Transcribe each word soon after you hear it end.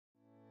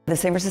The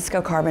San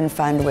Francisco Carbon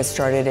Fund was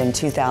started in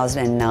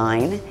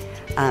 2009.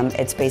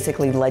 It's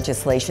basically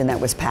legislation that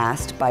was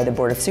passed by the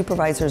Board of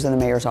Supervisors and the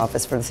Mayor's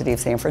Office for the City of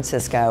San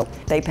Francisco.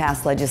 They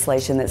passed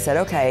legislation that said,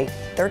 okay,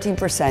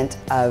 13%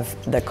 of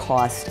the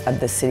cost of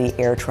the city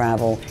air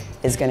travel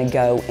is going to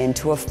go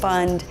into a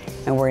fund,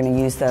 and we're going to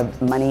use the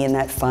money in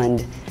that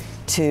fund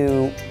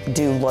to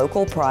do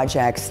local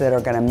projects that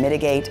are going to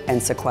mitigate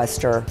and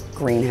sequester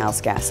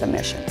greenhouse gas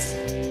emissions.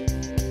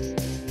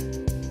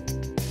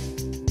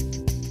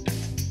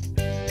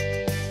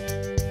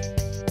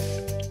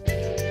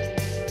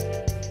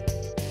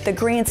 The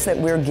grants that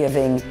we're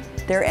giving,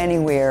 they're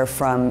anywhere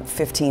from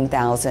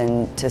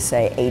 $15,000 to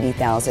say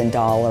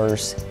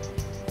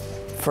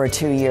 $80,000 for a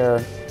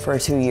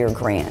two-year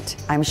grant.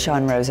 I'm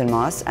Shawn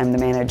Rosenmoss. I'm the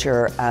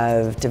Manager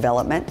of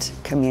Development,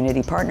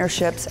 Community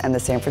Partnerships, and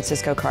the San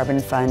Francisco Carbon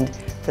Fund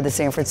for the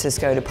San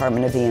Francisco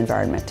Department of the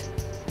Environment.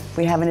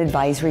 We have an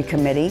advisory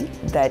committee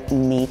that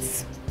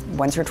meets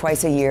once or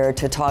twice a year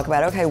to talk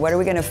about, okay, what are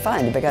we going to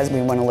fund? Because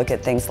we want to look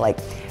at things like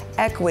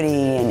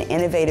equity and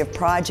innovative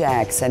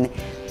projects and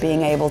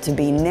being able to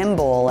be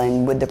nimble,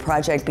 and would the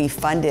project be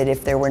funded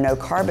if there were no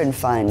carbon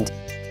fund?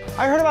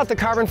 I heard about the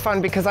Carbon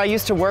Fund because I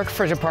used to work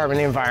for Department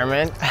of the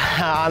Environment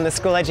on the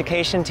school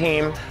education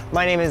team.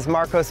 My name is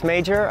Marcos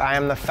Major. I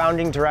am the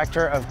founding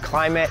director of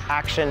Climate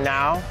Action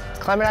Now.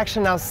 Climate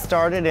Action Now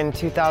started in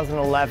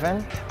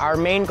 2011. Our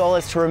main goal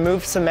is to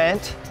remove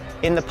cement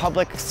in the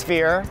public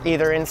sphere,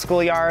 either in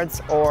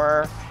schoolyards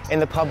or in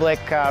the public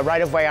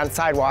right-of-way on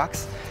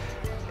sidewalks,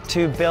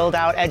 to build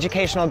out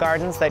educational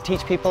gardens that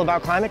teach people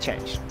about climate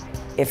change.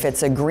 If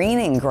it's a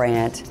greening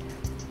grant,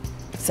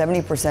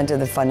 70% of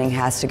the funding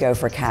has to go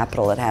for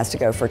capital. It has to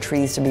go for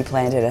trees to be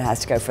planted, it has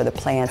to go for the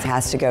plants, it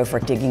has to go for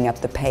digging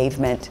up the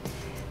pavement,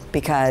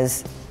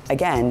 because,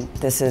 again,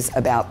 this is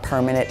about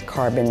permanent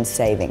carbon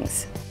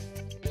savings.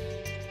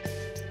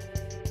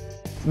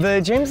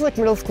 The James Lick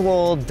Middle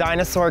School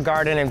Dinosaur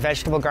Garden and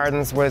Vegetable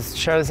Gardens was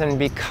chosen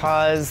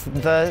because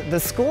the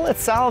school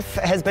itself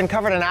has been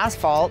covered in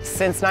asphalt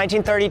since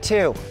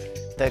 1932.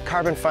 The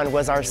Carbon Fund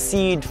was our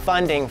seed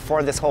funding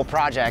for this whole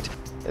project.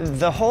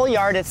 The whole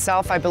yard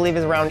itself, I believe,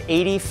 is around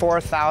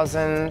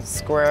 84,000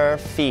 square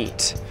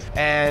feet.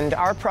 And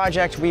our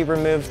project, we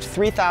removed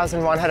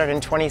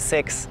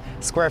 3,126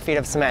 square feet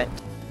of cement.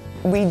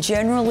 We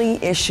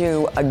generally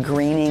issue a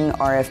greening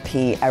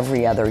RFP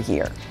every other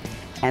year.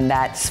 And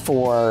that's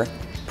for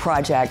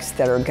projects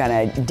that are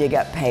going to dig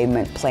up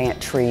pavement,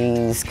 plant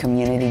trees,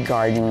 community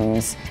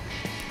gardens,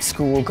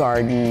 school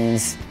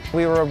gardens.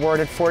 We were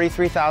awarded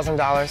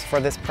 $43,000 for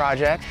this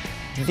project.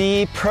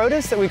 The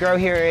produce that we grow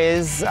here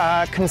is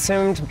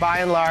consumed by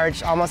and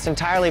large almost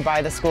entirely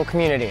by the school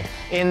community.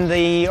 In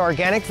the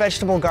organic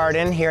vegetable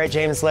garden here at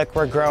James Lick,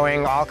 we're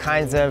growing all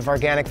kinds of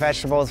organic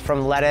vegetables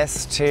from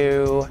lettuce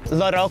to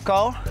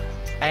loroco.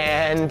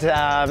 And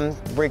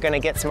we're going to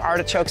get some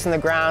artichokes in the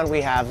ground. We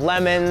have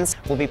lemons.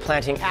 We'll be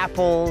planting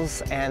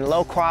apples and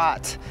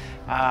loquat,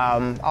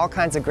 all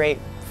kinds of great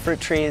fruit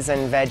trees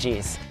and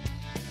veggies.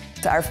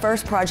 So our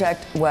first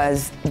project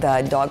was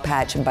the Dog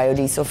Patch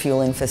biodiesel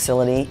fueling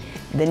facility.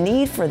 The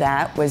need for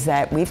that was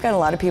that we've got a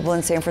lot of people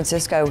in San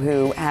Francisco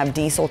who have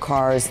diesel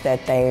cars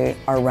that they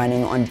are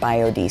running on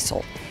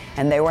biodiesel.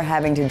 And they were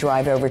having to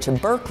drive over to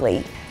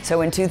Berkeley.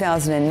 So in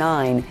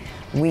 2009,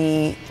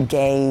 we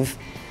gave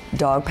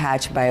Dog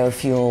Patch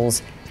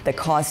Biofuels the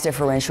cost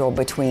differential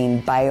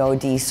between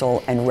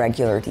biodiesel and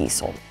regular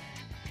diesel.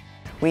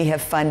 We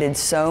have funded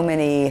so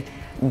many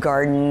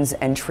gardens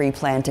and tree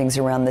plantings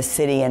around the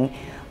city, and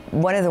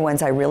one of the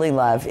ones I really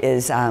love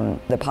is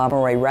the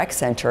Pomeroy Rec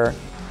Center.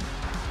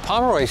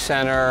 Pomeroy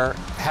Center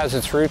has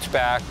its roots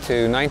back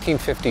to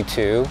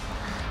 1952.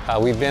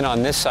 We've been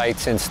on this site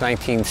since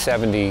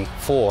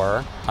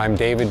 1974. I'm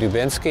David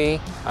Dubinsky.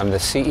 I'm the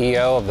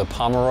CEO of the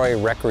Pomeroy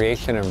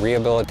Recreation and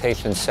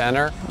Rehabilitation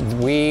Center.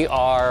 We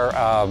are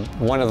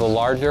one of the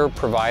larger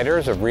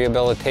providers of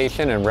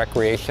rehabilitation and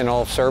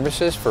recreational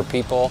services for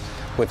people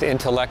with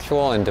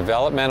intellectual and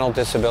developmental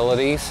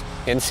disabilities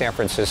in San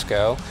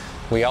Francisco.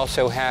 We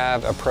also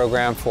have a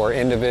program for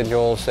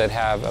individuals that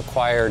have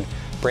acquired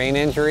brain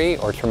injury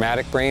or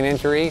traumatic brain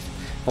injury.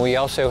 And we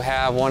also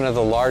have one of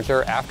the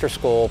larger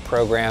after-school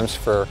programs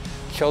for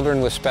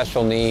children with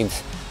special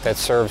needs that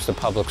serves the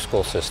public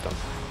school system.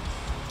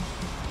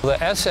 The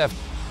SF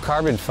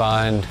Carbon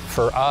Fund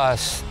for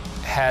us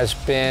has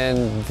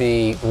been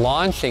the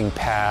launching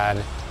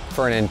pad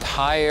for an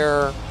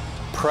entire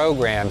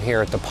program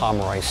here at the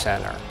Pomeroy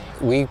Center.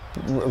 We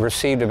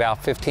received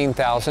about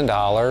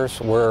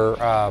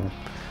 $15,000.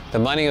 The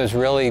money was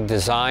really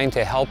designed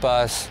to help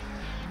us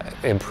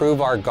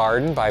improve our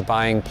garden by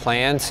buying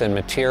plants and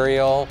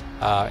material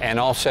and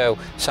also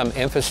some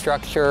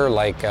infrastructure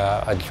like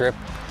a drip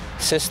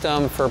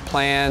system for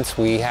plants.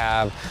 We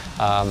have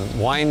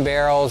wine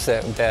barrels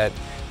that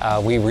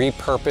we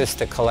repurposed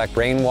to collect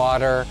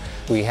rainwater.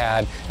 We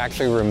had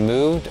actually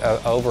removed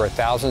over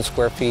 1,000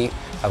 square feet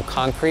of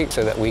concrete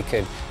so that we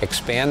could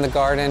expand the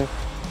garden.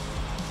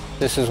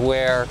 This is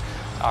where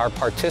our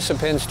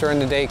participants during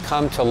the day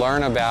come to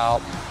learn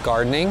about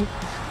gardening.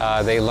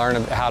 They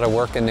learn how to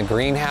work in the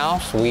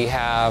greenhouse. We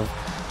have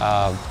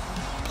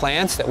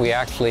plants that we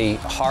actually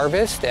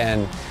harvest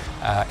and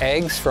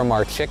eggs from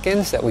our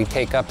chickens that we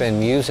take up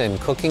and use in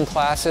cooking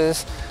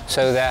classes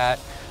so that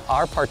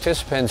our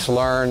participants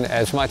learn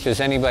as much as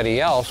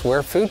anybody else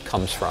where food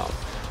comes from.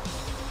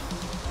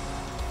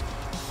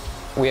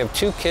 We have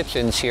two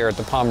kitchens here at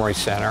the Pomeroy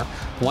Center.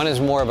 One is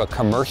more of a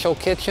commercial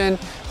kitchen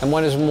and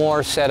one is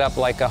more set up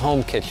like a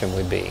home kitchen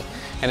would be.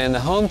 And in the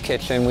home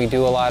kitchen we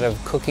do a lot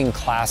of cooking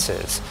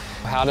classes.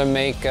 How to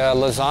make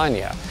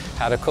lasagna,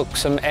 how to cook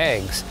some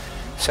eggs.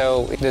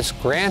 So this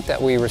grant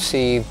that we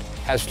received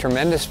has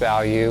tremendous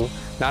value,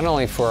 not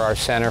only for our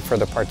center, for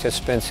the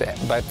participants,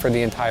 but for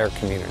the entire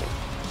community.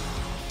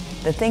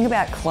 The thing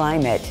about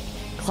climate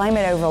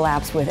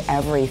overlaps with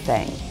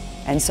everything.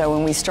 And so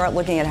when we start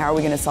looking at how are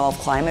we going to solve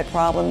climate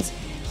problems,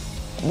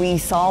 we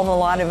solve a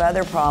lot of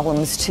other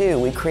problems too.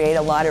 We create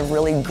a lot of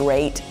really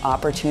great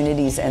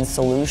opportunities and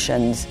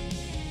solutions.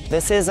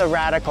 This is a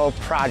radical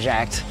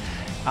project,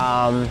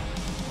 and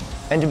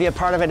to be a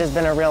part of it has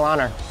been a real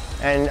honor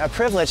and a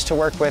privilege to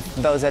work with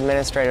those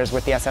administrators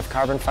with the SF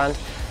Carbon Fund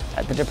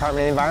at the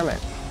Department of the Environment.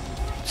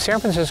 San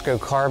Francisco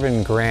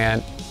Carbon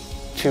Grant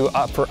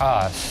for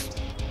us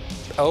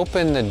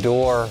opened the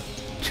door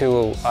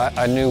to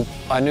a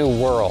new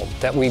world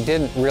that we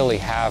didn't really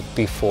have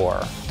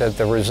before.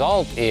 The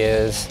result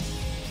is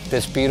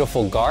this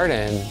beautiful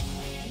garden.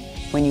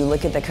 When you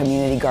look at the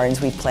community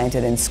gardens we've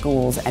planted in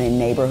schools and in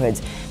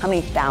neighborhoods, how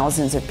many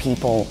thousands of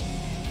people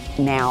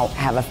now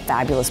have a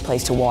fabulous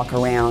place to walk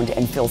around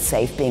and feel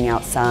safe being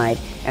outside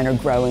and are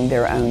growing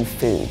their own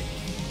food.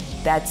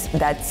 That's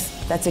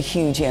a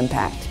huge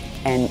impact,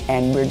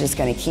 and we're just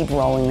going to keep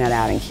rolling that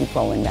out and keep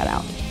rolling that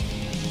out.